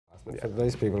For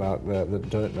those people out there that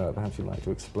don't know, perhaps you'd like to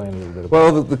explain a little bit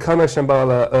about Well, the Como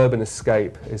Shambala Urban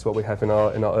Escape is what we have in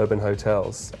our urban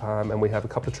hotels, and we have a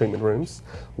couple of treatment rooms,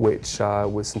 which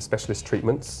with some specialist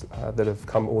treatments that have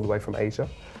come all the way from Asia,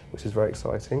 which is very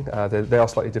exciting. They are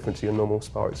slightly different to your normal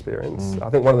spa experience.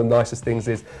 I think one of the nicest things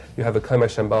is you have a Como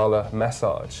Shambala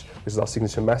massage, which is our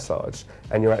signature massage,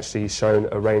 and you're actually shown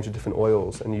a range of different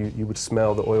oils, and you would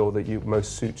smell the oil that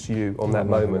most suits you on that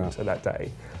moment or that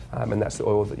day. And that's the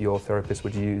oil that your therapist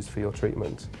would use for your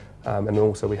treatment. And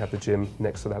also we have the gym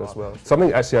next to that as well.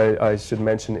 Something actually I should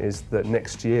mention is that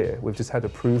next year we've just had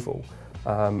approval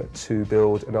to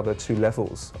build another 2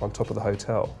 levels on top of the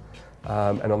hotel.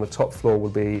 And on the top floor will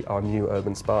be our new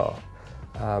urban spa.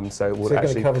 So it will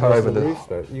actually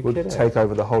take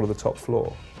over the whole of the top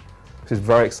floor, which is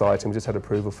very exciting. We just had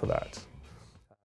approval for that.